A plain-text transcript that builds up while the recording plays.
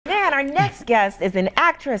our next guest is an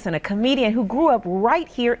actress and a comedian who grew up right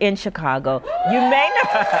here in Chicago. You may know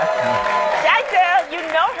Chantel, you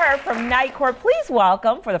know her from Night Court. Please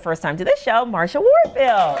welcome, for the first time to the show, Marsha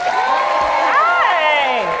Warfield. Hi.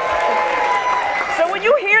 So when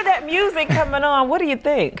you hear that music coming on, what do you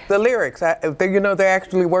think? The lyrics, you know, there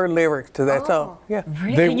actually were lyrics to that song. Yeah.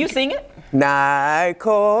 Really? Can you sing it? Night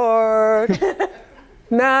Court,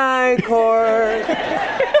 Night Court.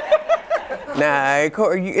 Night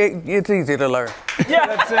Court. It's easy to learn. Yeah,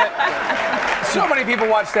 that's it. So many people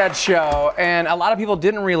watch that show, and a lot of people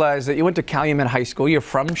didn't realize that you went to Calumet High School. You're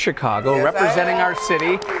from Chicago, yes, representing our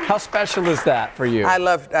city. How special is that for you? I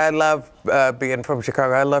love being from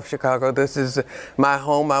Chicago. I love Chicago. This is my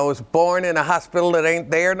home. I was born in a hospital that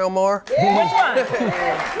ain't there no more. Yeah. Which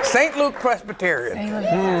one? St. Luke Presbyterian. St. Luke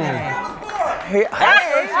Presbyterian. Hey,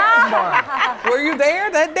 were you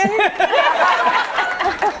there that day?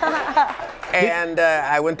 And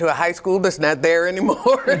I went to a high school that's not there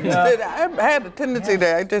anymore. Yeah. I had a tendency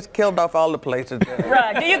to, I just killed off all the places there.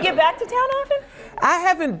 Right. Do you get back to town often? I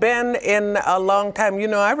haven't been in a long time. You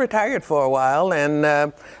know, I retired for a while, and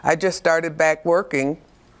I just started back working,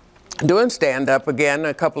 doing stand-up again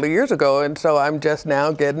a couple of years ago, and so I'm just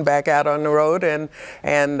now getting back out on the road, and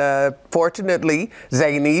fortunately,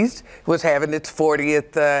 Zanies was having its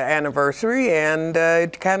 40th anniversary, and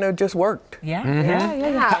it kind of just worked. Yeah. Mm-hmm.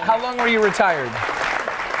 Yeah. How long were you retired?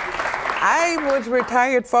 I was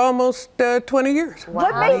retired for almost 20 years. Wow.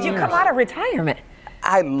 What made you come out of retirement?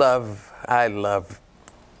 I love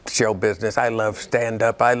show business. I love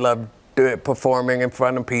stand-up. I love performing in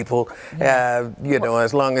front of people, you know,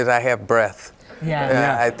 as long as I have breath.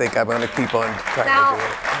 I think I'm going to keep on trying to do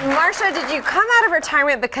it. Marsha, did you come out of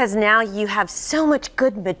retirement because now you have so much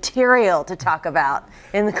good material to talk about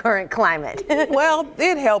in the current climate? Well,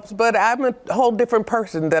 it helps, but I'm a whole different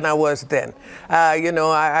person than I was then. You know,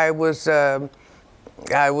 I was a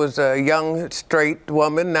young, straight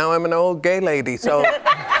woman. Now I'm an old gay lady, so...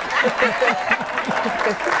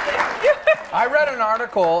 I read an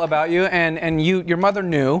article about you, and your mother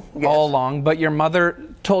knew all along, but your mother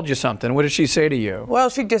told you something. What did she say to you? Well,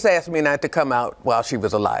 she just asked me not to come out while she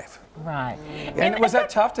was alive. Right. And was that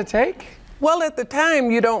tough to take? Well, at the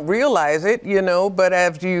time, you don't realize it, you know, but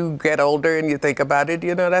as you get older and you think about it,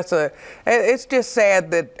 you know, it's just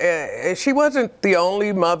sad that she wasn't the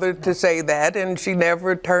only mother to say that, and she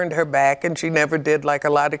never turned her back, and she never did like a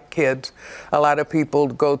lot of kids. A lot of people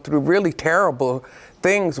go through really terrible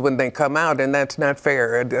things when they come out, and that's not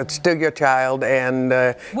fair. It's still your child, and you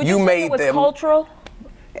made them. Would you say it was cultural?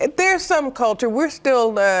 There's some culture. We're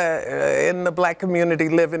still in the black community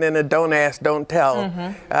living in a don't ask, don't tell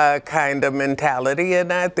kind of mentality,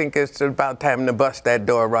 and I think it's about time to bust that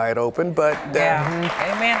door right open. But amen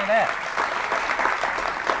to that.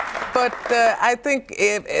 But I think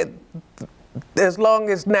as long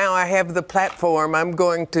as now I have the platform, I'm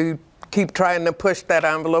going to keep trying to push that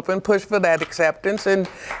envelope and push for that acceptance, and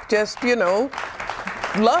just, you know,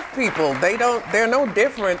 love people. They're no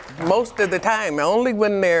different most of the time. Only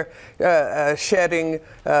when they're shedding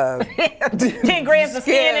 10 grams of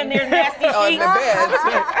skin in their nasty sheets. On the bed.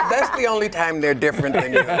 That's the only time they're different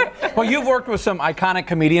than you. Well, you've worked with some iconic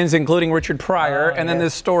comedians, including Richard Pryor, and then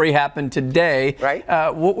this story happened today. Right.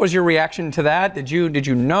 What was your reaction to that? Did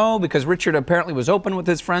you know? Because Richard apparently was open with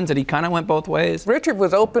his friends, that he kind of went both ways. Richard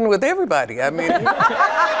was open with everybody. I mean,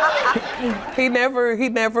 he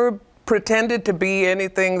never pretended to be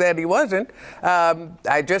anything that he wasn't.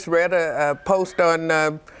 I just read a post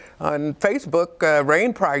on Facebook.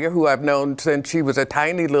 Rain Pryor, who I've known since she was a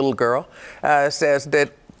tiny little girl, says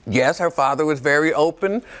that yes, her father was very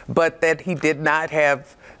open, but that he did not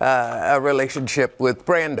have a relationship with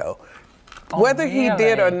Brando. Whether he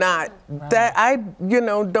did or not, that I, you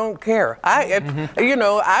know, don't care. You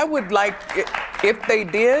know, I would like, if they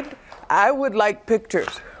did, I would like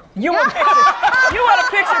pictures. You want pictures? You want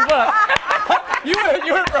a picture book?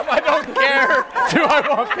 You went from I don't care to I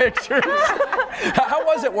want pictures. How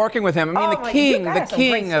was it working with him? I mean, the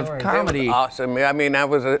king of comedy. Awesome. I mean, I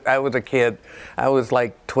was a kid. I was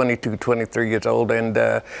like 22, 23 years old,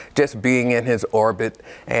 and just being in his orbit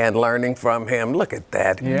and learning from him. Look at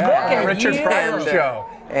that. Yeah, Richard Pryor show.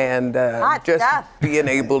 And just being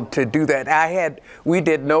able to do that. We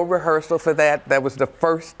did no rehearsal for that. That was the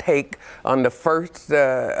first take on the first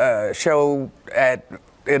show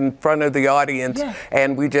in front of the audience,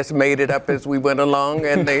 and we just made it up as we went along,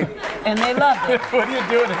 and they loved it. What are you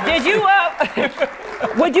doing? Did you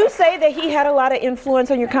Would you say that he had a lot of influence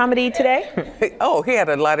on your comedy today? Oh, he had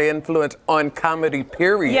a lot of influence on comedy,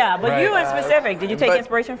 period. Yeah, but Right. you in specific, did you take but-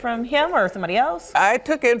 inspiration from him or somebody else? I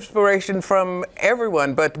took inspiration from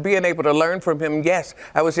everyone, but being able to learn from him, yes.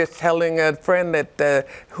 I was just telling a friend that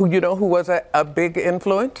who was a big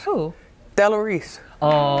influence. Who? Della Reese.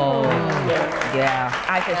 Oh, yeah,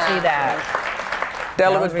 I could see that.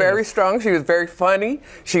 Della was Reese. very strong. She was very funny.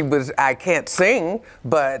 I can't sing,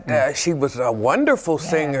 but she was a wonderful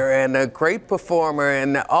singer and a great performer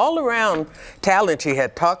and all around talent. She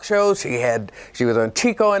had talk shows. She was on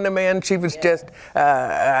Chico and the Man. She was just,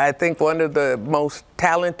 I think, one of the most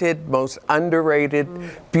talented, most underrated,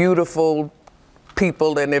 beautiful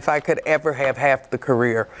people, and if I could ever have half the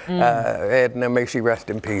career, and may she rest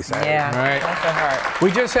in peace. Yeah, Right. bless her heart.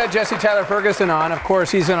 We just had Jesse Tyler Ferguson on. Of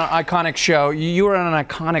course, he's in an iconic show. You were on an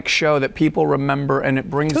iconic show that people remember, and it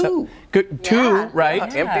brings Two. up two, right?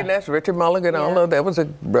 Empty Nest, Richard Mulligan, all of that was a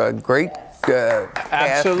great cast.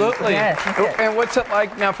 Absolutely. Yes, that's it. And what's it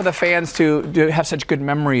like now for the fans to have such good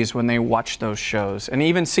memories when they watch those shows and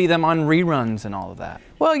even see them on reruns and all of that?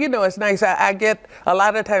 Well, it's nice. I get a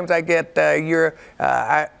lot of times. I get you're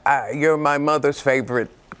my mother's favorite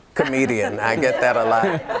comedian. I get that a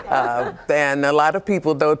lot, and a lot of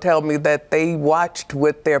people though tell me that they watched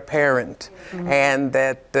with their parent, and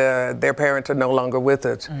that their parents are no longer with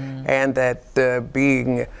us, and that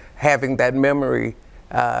having that memory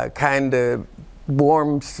kind of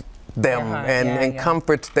warms them and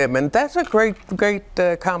comforts them, and that's a great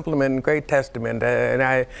compliment, great testament. And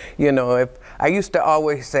if I used to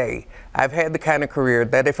always say, I've had the kind of career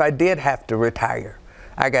that if I did have to retire,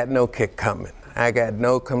 I got no kick coming. I got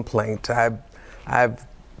no complaints. I've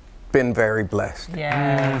been very blessed.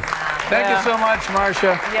 Yeah. Thank you so much,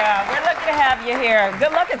 Marsha. Yeah, we're lucky to have you here.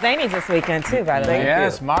 Good luck at Zanies this weekend, too, by the way.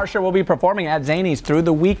 Yes, Marsha will be performing at Zanies through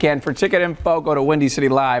the weekend. For ticket info, go to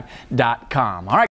WindyCityLive.com. All right.